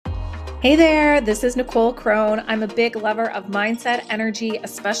Hey there, this is Nicole Crone. I'm a big lover of mindset, energy,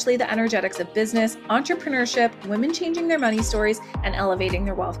 especially the energetics of business, entrepreneurship, women changing their money stories, and elevating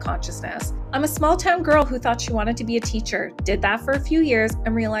their wealth consciousness. I'm a small town girl who thought she wanted to be a teacher, did that for a few years,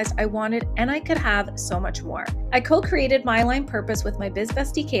 and realized I wanted and I could have so much more. I co-created My Aligned Purpose with my biz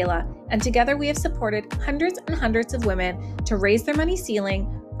bestie Kayla, and together we have supported hundreds and hundreds of women to raise their money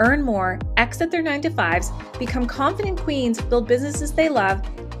ceiling, earn more, exit their 9-to-5s, become confident queens, build businesses they love,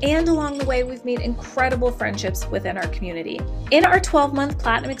 and along the way, we've made incredible friendships within our community. In our 12-month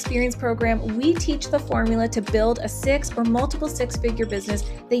Platinum Experience program, we teach the formula to build a 6 or multiple 6-figure business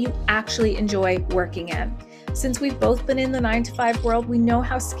that you actually enjoy working in. Since we've both been in the 9-to-5 world, we know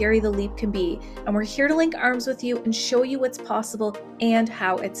how scary the leap can be, and we're here to link arms with you and show you what's possible and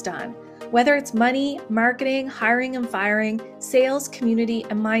how it's done. Whether it's money, marketing, hiring and firing, sales, community,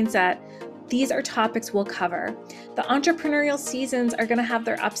 and mindset, these are topics we'll cover. The entrepreneurial seasons are going to have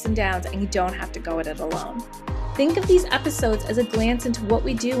their ups and downs, and you don't have to go at it alone. Think of these episodes as a glance into what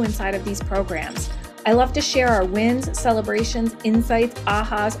we do inside of these programs. I love to share our wins, celebrations, insights,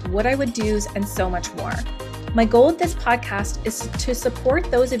 ahas, what I would do's, and so much more. My goal with this podcast is to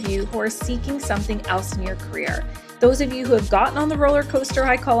support those of you who are seeking something else in your career, those of you who have gotten on the roller coaster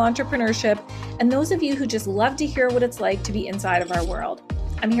I call entrepreneurship, and those of you who just love to hear what it's like to be inside of our world.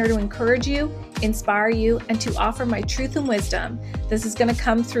 I'm here to encourage you, inspire you, and to offer my truth and wisdom. This is going to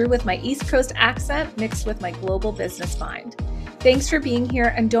come through with my East Coast accent mixed with my global business mind. Thanks for being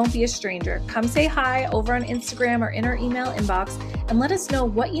here, and don't be a stranger. Come say hi over on Instagram or in our email inbox and let us know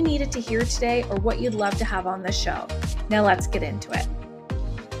what you needed to hear today or what you'd love to have on this show. Now let's get into it.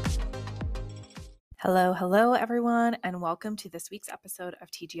 Hello, everyone, and welcome to this week's episode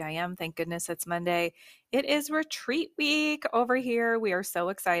of TGIM. Thank goodness it's Monday. It is retreat week over here. We are so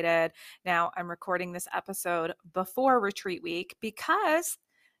excited. Now, I'm recording this episode before retreat week because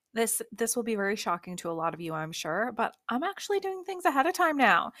this will be very shocking to a lot of you, I'm sure, but I'm actually doing things ahead of time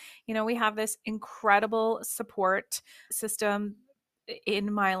now. You know, we have this incredible support system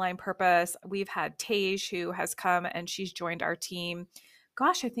in My Aligned Purpose. We've had Tej, who has come and she's joined our team.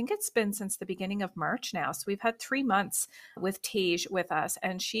 Gosh, I think it's been since the beginning of March now. So we've had 3 months with Tej with us,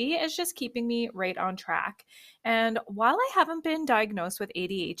 and she is just keeping me right on track. And while I haven't been diagnosed with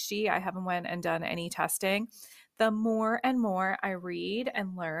ADHD, I haven't went and done any testing. The more and more I read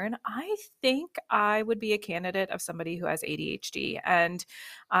and learn, I think I would be a candidate of somebody who has ADHD. And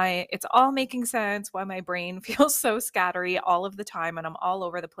it's all making sense why my brain feels so scattery all of the time and I'm all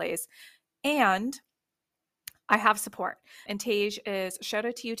over the place. And I have support. And Tej is, shout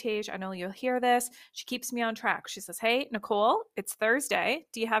out to you, Tej. I know you'll hear this. She keeps me on track. She says, hey, Nicole, it's Thursday.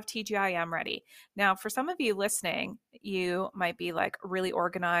 Do you have TGIM ready? Now, for some of you listening, you might be like really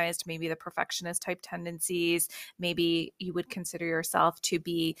organized, maybe the perfectionist type tendencies. Maybe you would consider yourself to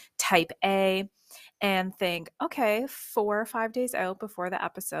be type A and think, okay, 4 or 5 days out before the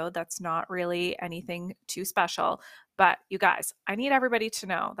episode, that's not really anything too special. But you guys, I need everybody to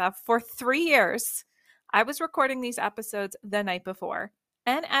know that for 3 years, I was recording these episodes the night before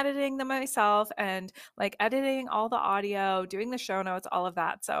and editing them myself and like editing all the audio, doing the show notes, all of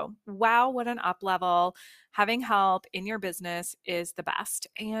that. So wow, what an up level. Having help in your business is the best.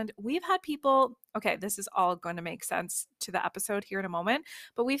 And we've had people, okay, this is all going to make sense to the episode here in a moment,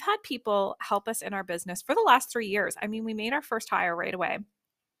 but we've had people help us in our business for the last 3 years. I mean, we made our first hire right away.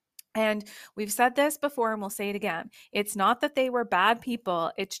 And we've said this before and we'll say it again. It's not that they were bad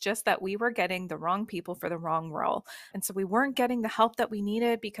people. It's just that we were getting the wrong people for the wrong role. And so we weren't getting the help that we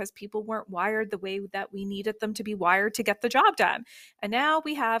needed because people weren't wired the way that we needed them to be wired to get the job done. And now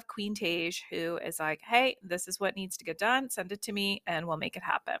we have Queen Tej, who is like, hey, this is what needs to get done. Send it to me and we'll make it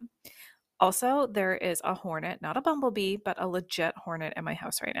happen. Also, there is a hornet, not a bumblebee, but a legit hornet in my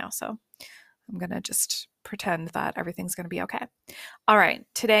house right now. So I'm going to just pretend that everything's going to be okay. All right.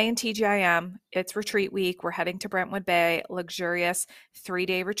 Today in TGIM, it's retreat week. We're heading to Brentwood Bay, luxurious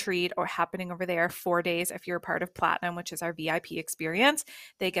 3-day retreat or happening over there, 4 days. If you're a part of Platinum, which is our VIP experience,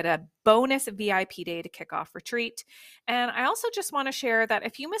 they get a bonus VIP day to kick off retreat. And I also just want to share that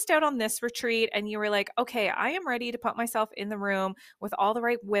if you missed out on this retreat and you were like, okay, I am ready to put myself in the room with all the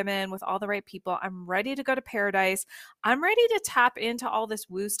right women, with all the right people. I'm ready to go to paradise. I'm ready to tap into all this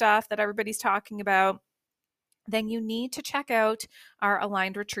woo stuff that everybody's talking about. Then you need to check out our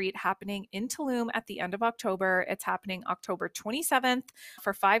aligned retreat happening in Tulum at the end of October. It's happening October 27th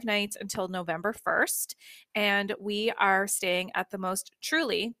for 5 nights until November 1st. And we are staying at the most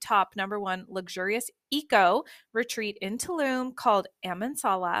truly top #1 luxurious eco retreat in Tulum called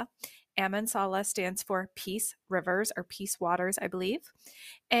Amansala. Amansala stands for Peace, Rivers or Peace Waters, I believe.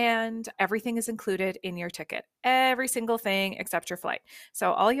 And everything is included in your ticket, every single thing except your flight.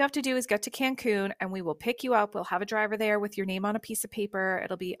 So all you have to do is get to Cancun and we will pick you up. We'll have a driver there with your name on a piece of paper.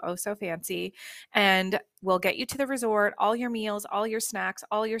 It'll be oh so fancy. And we'll get you to the resort, all your meals, all your snacks,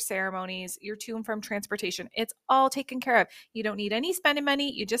 all your ceremonies, your to and from transportation. It's all taken care of. You don't need any spending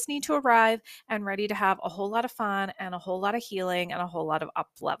money. You just need to arrive and ready to have a whole lot of fun and a whole lot of healing and a whole lot of up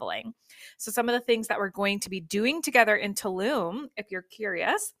leveling. So some of the things that we're going to be doing together in Tulum, if you're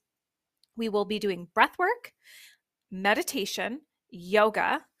curious, we will be doing breath work, meditation,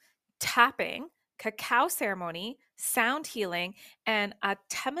 yoga, tapping, cacao ceremony, sound healing, and a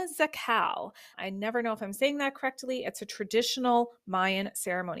temazcal. I never know if I'm saying that correctly. It's a traditional Mayan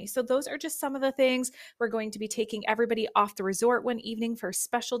ceremony. So those are just some of the things. We're going to be taking everybody off the resort one evening for a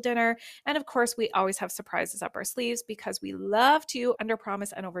special dinner. And of course, we always have surprises up our sleeves because we love to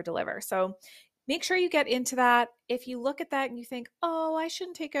underpromise and overdeliver. So make sure you get into that. If you look at that and you think, oh, I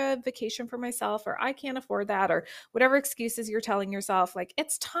shouldn't take a vacation for myself, or I can't afford that, or whatever excuses you're telling yourself, like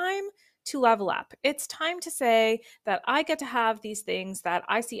it's time to level up. It's time to say that I get to have these things that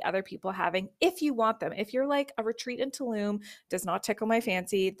I see other people having if you want them. If you're like a retreat in Tulum does not tickle my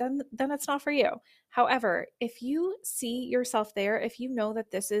fancy, then it's not for you. However, if you see yourself there, if you know that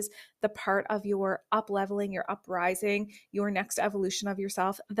this is the part of your up leveling, your uprising, your next evolution of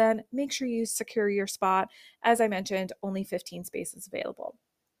yourself, then make sure you secure your spot. As I mentioned, only 15 spaces available.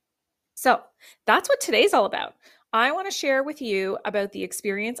 So that's what today's all about. I want to share with you about the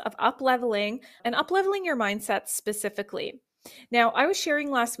experience of up-leveling and up-leveling your mindset specifically. Now, I was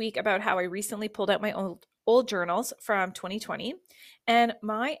sharing last week about how I recently pulled out my old journals from 2020, and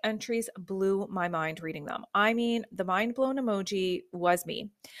my entries blew my mind reading them. I mean, the mind blown emoji was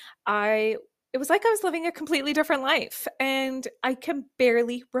me. It was like I was living a completely different life, and I can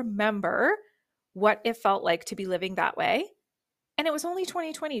barely remember what it felt like to be living that way. And it was only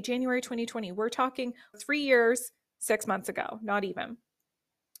 2020, January 2020. We're talking 3 years, 6 months ago, not even.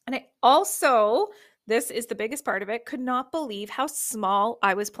 And I also, this is the biggest part of it, could not believe how small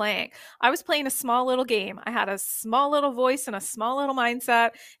I was playing. I was playing a small little game. I had a small little voice and a small little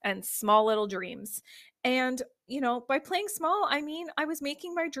mindset and small little dreams. And, by playing small, I mean, I was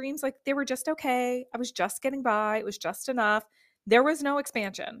making my dreams like they were just okay. I was just getting by. It was just enough. There was no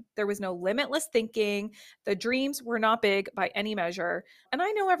expansion. There was no limitless thinking. The dreams were not big by any measure. And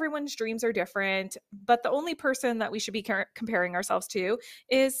I know everyone's dreams are different, but the only person that we should be comparing ourselves to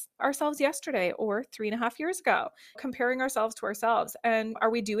is ourselves yesterday or 3.5 years ago, comparing ourselves to ourselves. And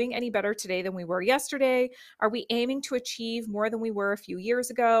are we doing any better today than we were yesterday? Are we aiming to achieve more than we were a few years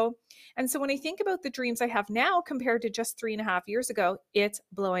ago? And so when I think about the dreams I have now compared to just 3.5 years ago, it's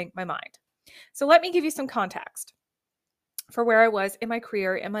blowing my mind. So let me give you some context for where I was in my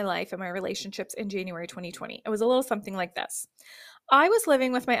career, in my life, in my relationships in January 2020. It was a little something like this. I was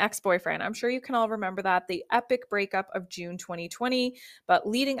living with my ex-boyfriend. I'm sure you can all remember that, the epic breakup of June 2020. But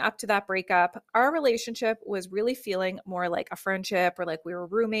leading up to that breakup, our relationship was really feeling more like a friendship or like we were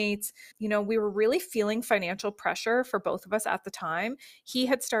roommates. We were really feeling financial pressure for both of us at the time. He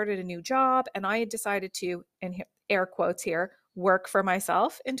had started a new job and I had decided to, in air quotes here, work for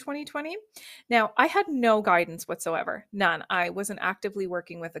myself in 2020. Now, I had no guidance whatsoever, none. I wasn't actively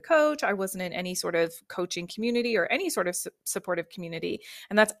working with a coach. I wasn't in any sort of coaching community or any sort of supportive community.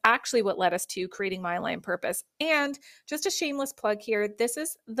 And that's actually what led us to creating My Aligned Purpose. And just a shameless plug here, this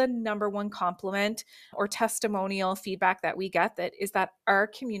is the number one compliment or testimonial feedback that we get, that is that our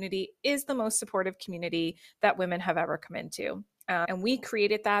community is the most supportive community that women have ever come into. And we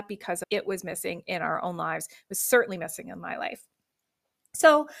created that because it was missing in our own lives. It was certainly missing in my life.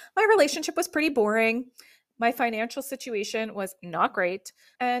 So my relationship was pretty boring. My financial situation was not great,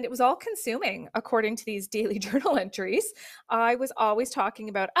 and it was all consuming, according to these daily journal entries. I was always talking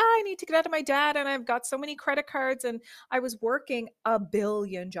about, I need to get out of my debt, and I've got so many credit cards, and I was working a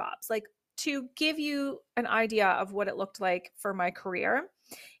billion jobs. Like, to give you an idea of what it looked like for my career,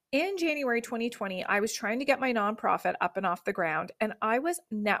 in January 2020, I was trying to get my nonprofit up and off the ground, and I was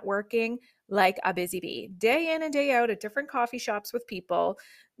networking like a busy bee, day in and day out at different coffee shops with people,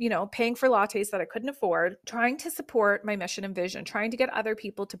 paying for lattes that I couldn't afford, trying to support my mission and vision, trying to get other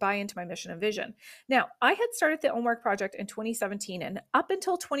people to buy into my mission and vision. Now, I had started the Own Work Project in 2017, and up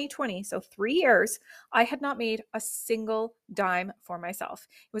until 2020, so 3 years, I had not made a single dime for myself.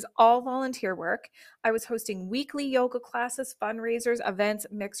 It was all volunteer work. I was hosting weekly yoga classes, fundraisers, events,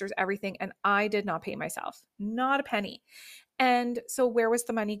 mixers, everything, and I did not pay myself, not a penny. And so where was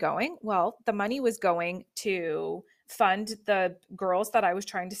the money going? Well, the money was going to fund the girls that I was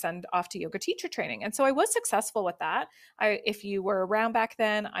trying to send off to yoga teacher training. And so I was successful with that. If you were around back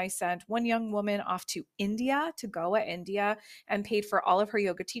then, I sent one young woman off to India, to Goa, India, and paid for all of her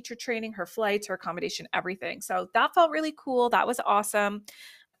yoga teacher training, her flights, her accommodation, everything. So that felt really cool. That was awesome.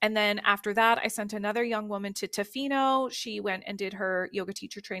 And then after that, I sent another young woman to Tofino. She went and did her yoga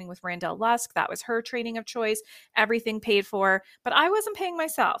teacher training with Randall Lusk. That was her training of choice, everything paid for, but I wasn't paying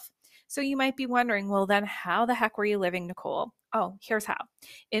myself. So you might be wondering, well, then how the heck were you living, Nicole? Oh, here's how.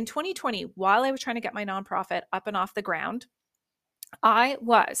 In 2020, while I was trying to get my nonprofit up and off the ground, I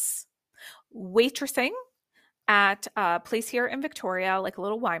was waitressing at a place here in Victoria, like a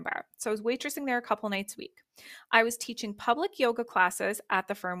little wine bar. So I was waitressing there a couple nights a week. I was teaching public yoga classes at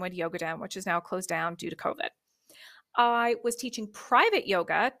the Fernwood Yoga Den, which is now closed down due to COVID. I was teaching private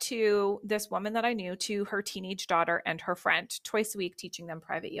yoga to this woman that I knew, to her teenage daughter and her friend, twice a week, teaching them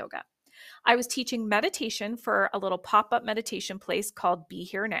private yoga. I was teaching meditation for a little pop-up meditation place called Be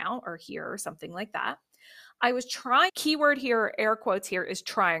Here Now, or Here, or something like that. I was trying, keyword here, air quotes here, is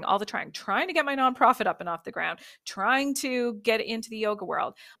trying, all the trying to get my nonprofit up and off the ground, trying to get into the yoga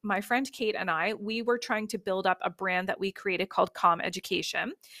world. My friend Kate and I, we were trying to build up a brand that we created called Calm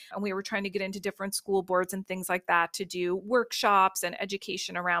Education. And we were trying to get into different school boards and things like that to do workshops and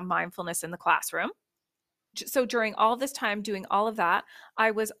education around mindfulness in the classroom. So during all this time doing all of that, I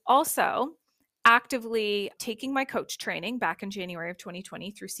was also actively taking my coach training back in January of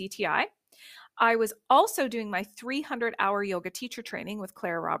 2020 through CTI. I was also doing my 300-hour yoga teacher training with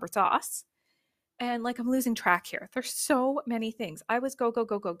Clara Roberts-Oss. And like, I'm losing track here. There's so many things. I was go, go,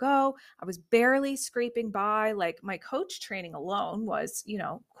 go, go, go. I was barely scraping by. Like, my coach training alone was,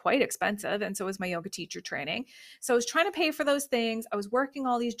 quite expensive. And so was my yoga teacher training. So I was trying to pay for those things. I was working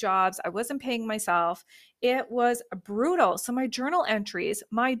all these jobs. I wasn't paying myself. It was brutal. So my journal entries,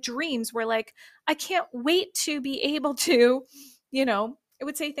 my dreams were like, I can't wait to be able to, it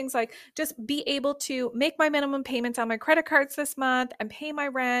would say things like, just be able to make my minimum payments on my credit cards this month and pay my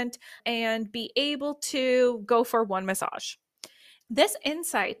rent and be able to go for one massage. This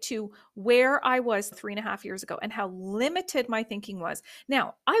insight to where I was 3.5 years ago and how limited my thinking was.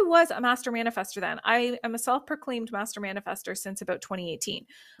 Now, I was a master manifester then. I am a self-proclaimed master manifester since about 2018.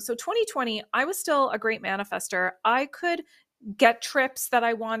 So 2020, I was still a great manifester. I could get trips that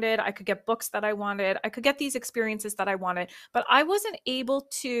I wanted. I could get books that I wanted. I could get these experiences that I wanted, but I wasn't able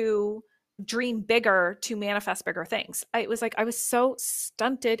to dream bigger, to manifest bigger things. It was like I was so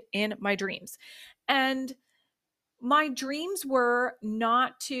stunted in my dreams. And my dreams were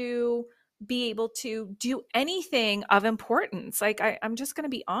not to be able to do anything of importance. Like, I'm just going to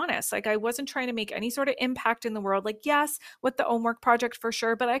be honest. Like, I wasn't trying to make any sort of impact in the world. Like, yes, with the homework project for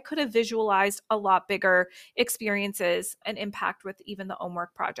sure, but I could have visualized a lot bigger experiences and impact with even the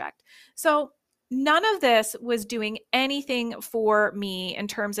homework project. So none of this was doing anything for me in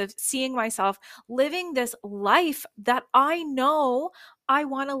terms of seeing myself living this life that I know I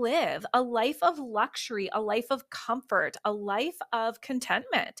want to live, a life of luxury, a life of comfort, a life of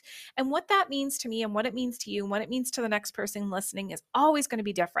contentment. And what that means to me and what it means to you and what it means to the next person listening is always going to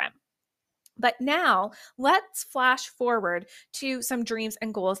be different. But now let's flash forward to some dreams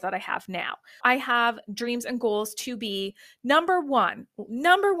and goals that I have now. I have dreams and goals to be number one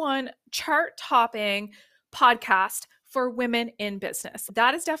chart topping podcast for women in business.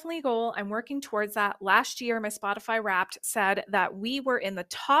 That is definitely a goal. I'm working towards that. Last year, my Spotify Wrapped said that we were in the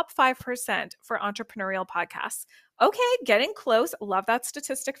top 5% for entrepreneurial podcasts. Okay, getting close. Love that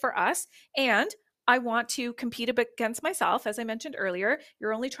statistic for us. And I want to compete against myself. As I mentioned earlier,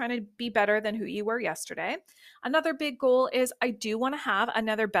 you're only trying to be better than who you were yesterday. Another big goal is I do want to have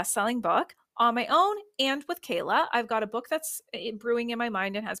another best-selling book on my own and with Kayla. I've got a book that's brewing in my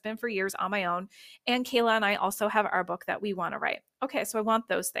mind and has been for years on my own. And Kayla and I also have our book that we want to write. Okay, so I want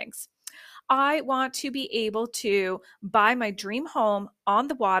those things. I want to be able to buy my dream home on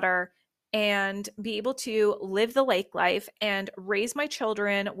the water and be able to live the lake life and raise my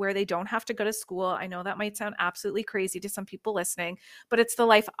children where they don't have to go to school. I know that might sound absolutely crazy to some people listening, but it's the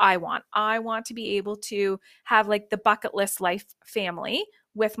life I want. I want to be able to have like the bucket list life family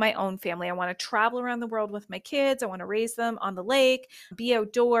with my own family. I want to travel around the world with my kids. I want to raise them on the lake, be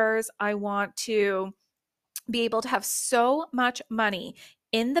outdoors. I want to be able to have so much money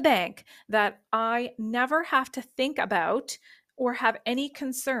in the bank that I never have to think about or have any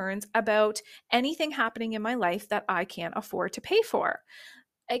concerns about anything happening in my life that I can't afford to pay for.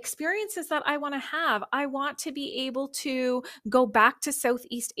 experiences that I want to have. I want to be able to go back to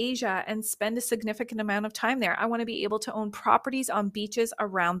Southeast Asia and spend a significant amount of time there. I want to be able to own properties on beaches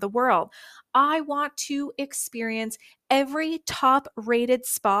around the world. I want to experience every top rated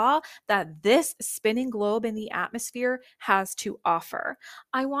spa that this spinning globe in the atmosphere has to offer.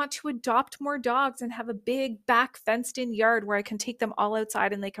 I want to adopt more dogs and have a big back fenced in yard where I can take them all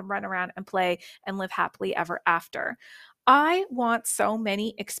outside and they can run around and play and live happily ever after. I want so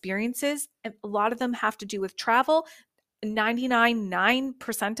many experiences. A lot of them have to do with travel.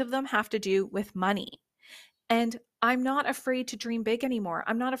 99.9% of them have to do with money. And I'm not afraid to dream big anymore.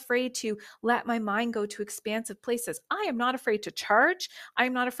 I'm not afraid to let my mind go to expansive places. I am not afraid to charge. I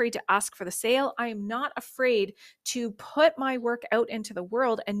am not afraid to ask for the sale. I am not afraid to put my work out into the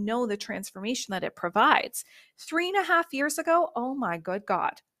world and know the transformation that it provides. 3.5 years ago, oh my good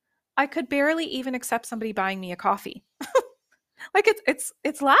God, I could barely even accept somebody buying me a coffee. Like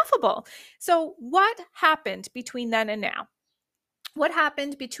it's laughable. So what happened between then and now? What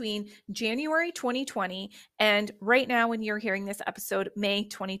happened between January 2020 and right now when you're hearing this episode, May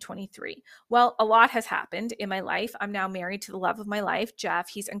 2023? Well, a lot has happened in my life. I'm now married to the love of my life, Jeff.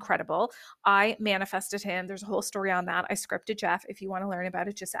 He's incredible. I manifested him. There's a whole story on that. I scripted Jeff. If you want to learn about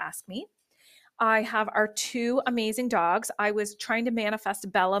it, just ask me. I have our two amazing dogs. I was trying to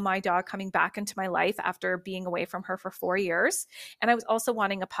manifest Bella, my dog, coming back into my life after being away from her for 4 years. And I was also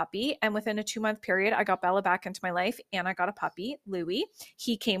wanting a puppy. And within a 2-month period, I got Bella back into my life and I got a puppy, Louie.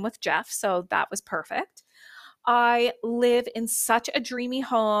 He came with Jeff, so that was perfect. I live in such a dreamy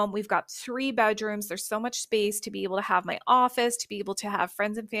home. We've got 3 bedrooms. There's so much space to be able to have my office, to be able to have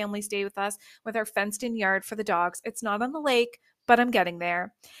friends and family stay with us with our fenced in yard for the dogs. It's not on the lake, but I'm getting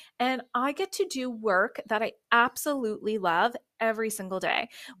there. And I get to do work that I absolutely love every single day.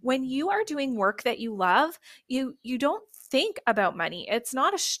 When you are doing work that you love, you don't think about money. It's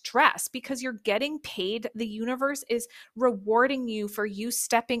not a stress because you're getting paid. The universe is rewarding you for you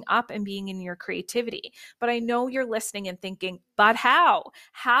stepping up and being in your creativity. But I know you're listening and thinking, but how?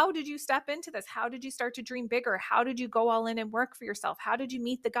 How did you step into this? How did you start to dream bigger? How did you go all in and work for yourself? How did you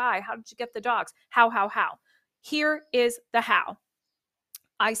meet the guy? How did you get the dogs? How? Here is the how.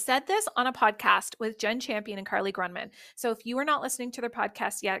 I said this on a podcast with Jen Champion and Carly Grunman. So if you are not listening to their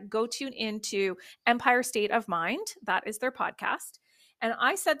podcast yet, go tune into Empire State of Mind. That is their podcast. And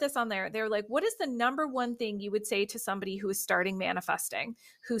I said this on there. They're like, what is the number one thing you would say to somebody who is starting manifesting,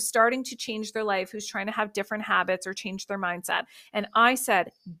 who's starting to change their life, who's trying to have different habits or change their mindset? And I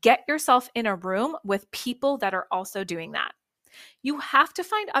said, get yourself in a room with people that are also doing that. You have to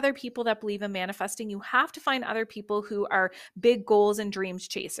find other people that believe in manifesting. You have to find other people who are big goals and dreams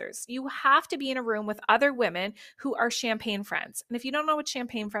chasers. You have to be in a room with other women who are champagne friends. And if you don't know what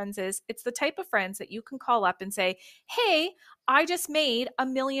champagne friends is, it's the type of friends that you can call up and say, hey, I just made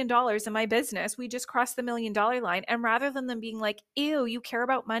 $1 million in my business. We just crossed the $1 million line. And rather than them being like, ew, you care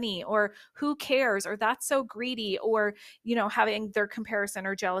about money, or who cares, or that's so greedy, or, having their comparison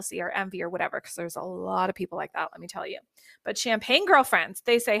or jealousy or envy or whatever, because there's a lot of people like that, let me tell you. But champagne girlfriends,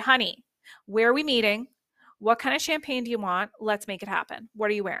 they say, honey, where are we meeting? What kind of champagne do you want? Let's make it happen. What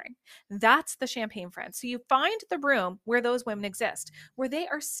are you wearing? That's the champagne friend. So you find the room where those women exist, where they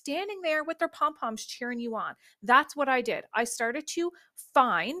are standing there with their pom-poms cheering you on. That's what I did. I started to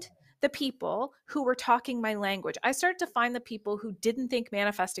find the people who were talking my language. I started to find the people who didn't think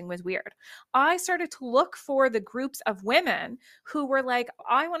manifesting was weird. I started to look for the groups of women who were like,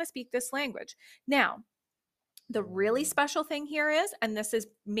 I want to speak this language. Now, the really special thing here is, and this is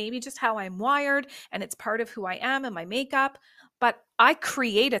maybe just how I'm wired and it's part of who I am and my makeup, but I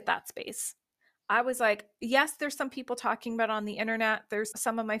created that space. I was like, yes, there's some people talking about on the internet. There's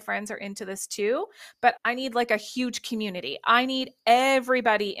some of my friends are into this too, but I need like a huge community. I need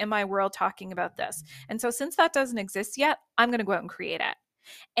everybody in my world talking about this. And so since that doesn't exist yet, I'm going to go out and create it.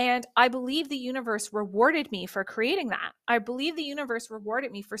 And I believe the universe rewarded me for creating that. I believe the universe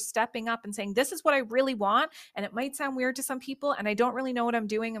rewarded me for stepping up and saying, this is what I really want. And it might sound weird to some people, and I don't really know what I'm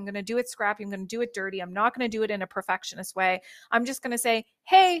doing. I'm going to do it scrappy. I'm going to do it dirty. I'm not going to do it in a perfectionist way. I'm just going to say,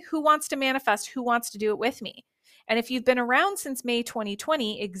 hey, who wants to manifest? Who wants to do it with me? And if you've been around since May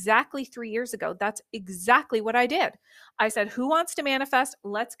 2020, exactly 3 years ago, that's exactly what I did. I said, who wants to manifest?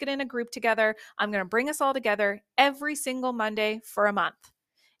 Let's get in a group together. I'm going to bring us all together every single Monday for a month.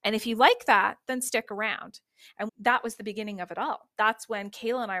 And if you like that, then stick around. And that was the beginning of it all. That's when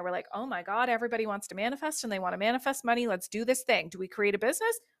Kayla and I were like, oh my God, everybody wants to manifest and they want to manifest money. Let's do this thing. Do we create a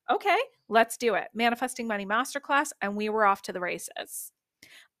business? Okay, let's do it. Manifesting Money Masterclass. And we were off to the races.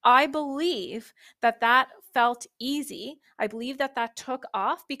 I believe that that felt easy. I believe that that took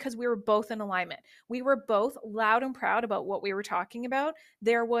off because we were both in alignment. We were both loud and proud about what we were talking about.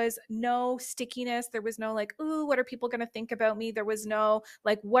 There was no stickiness. There was no like, ooh, what are people going to think about me? There was no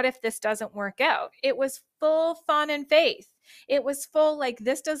like, what if this doesn't work out? It was full fun and faith. It was full like,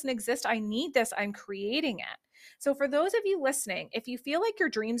 this doesn't exist. I need this. I'm creating it. So for those of you listening, if you feel like your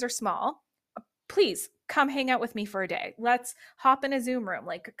dreams are small, please come hang out with me for a day. Let's hop in a Zoom room.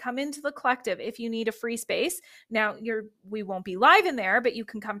 Like, come into the collective if you need a free space. Now, we won't be live in there, but you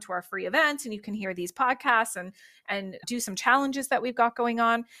can come to our free events and you can hear these podcasts and do some challenges that we've got going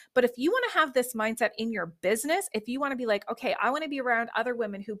on. But if you want to have this mindset in your business, if you want to be like, okay, I want to be around other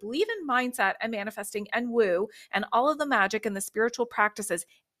women who believe in mindset and manifesting and woo and all of the magic and the spiritual practices,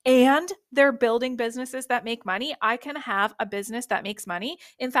 and they're building businesses that make money, I can have a business that makes money.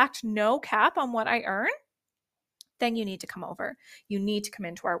 In fact, no cap on what I earn. Then you need to come over. You need to come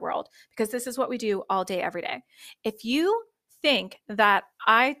into our world because this is what we do all day, every day. If you think that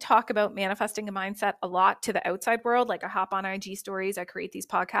I talk about manifesting a mindset a lot to the outside world, like I hop on IG stories, I create these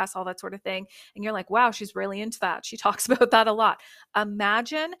podcasts, all that sort of thing, and you're like, wow, she's really into that. She talks about that a lot.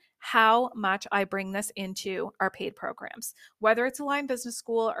 Imagine how much I bring this into our paid programs, whether it's Align Business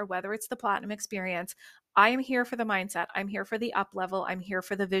School or whether it's the Platinum Experience. I am here for the mindset. I'm here for the up level. I'm here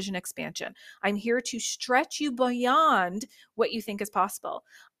for the vision expansion. I'm here to stretch you beyond what you think is possible.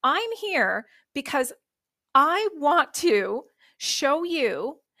 I'm here because I want to show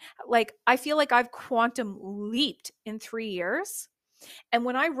you, like, I feel like I've quantum leaped in 3 years. And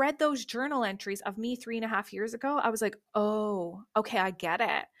when I read those journal entries of me 3.5 years ago, I was like, oh, okay, I get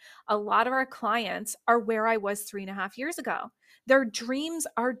it. A lot of our clients are where I was 3.5 years ago. Their dreams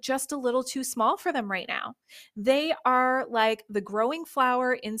are just a little too small for them right now. They are like the growing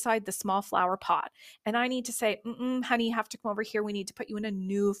flower inside the small flower pot. And I need to say, honey, you have to come over here. We need to put you in a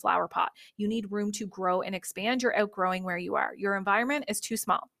new flower pot. You need room to grow and expand. You're outgrowing where you are. Your environment is too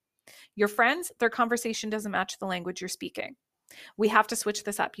small. Your friends, their conversation doesn't match the language you're speaking. We have to switch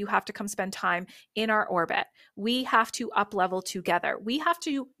this up. You have to come spend time in our orbit. We have to up level together. We have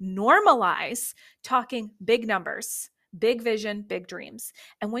to normalize talking big numbers, big vision, big dreams.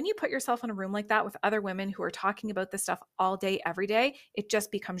 And when you put yourself in a room like that with other women who are talking about this stuff all day, every day, it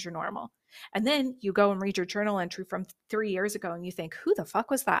just becomes your normal. And then you go and read your journal entry from 3 years ago and you think, who the fuck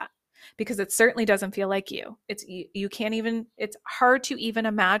was that? Because it certainly doesn't feel like you. You can't even, it's hard to even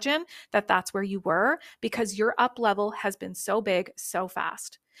imagine that that's where you were because your up level has been so big, so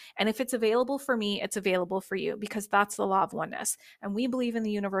fast. And if it's available for me, it's available for you because that's the law of oneness. And we believe in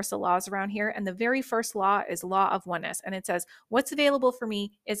the universal laws around here. And the very first law is law of oneness. And it says, what's available for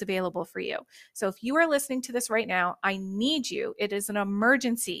me is available for you. So if you are listening to this right now, I need you. It is an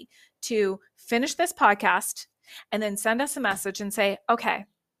emergency to finish this podcast and then send us a message and say, okay,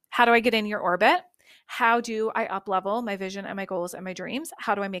 how do I get in your orbit? How do I up level my vision and my goals and my dreams?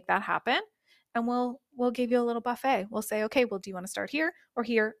 How do I make that happen? And we'll give you a little buffet. We'll say, okay, well, do you want to start here or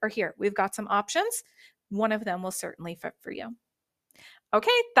here or here? We've got some options. One of them will certainly fit for you. Okay,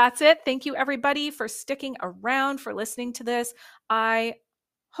 that's it. Thank you, everybody, for sticking around, for listening to this. I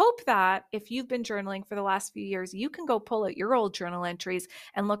hope that if you've been journaling for the last few years, you can go pull out your old journal entries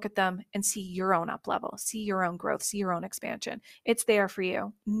and look at them and see your own up level, see your own growth, see your own expansion. It's there for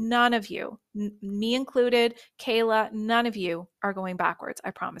you. None of you, me included, Kayla, none of you are going backwards.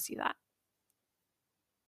 I promise you that.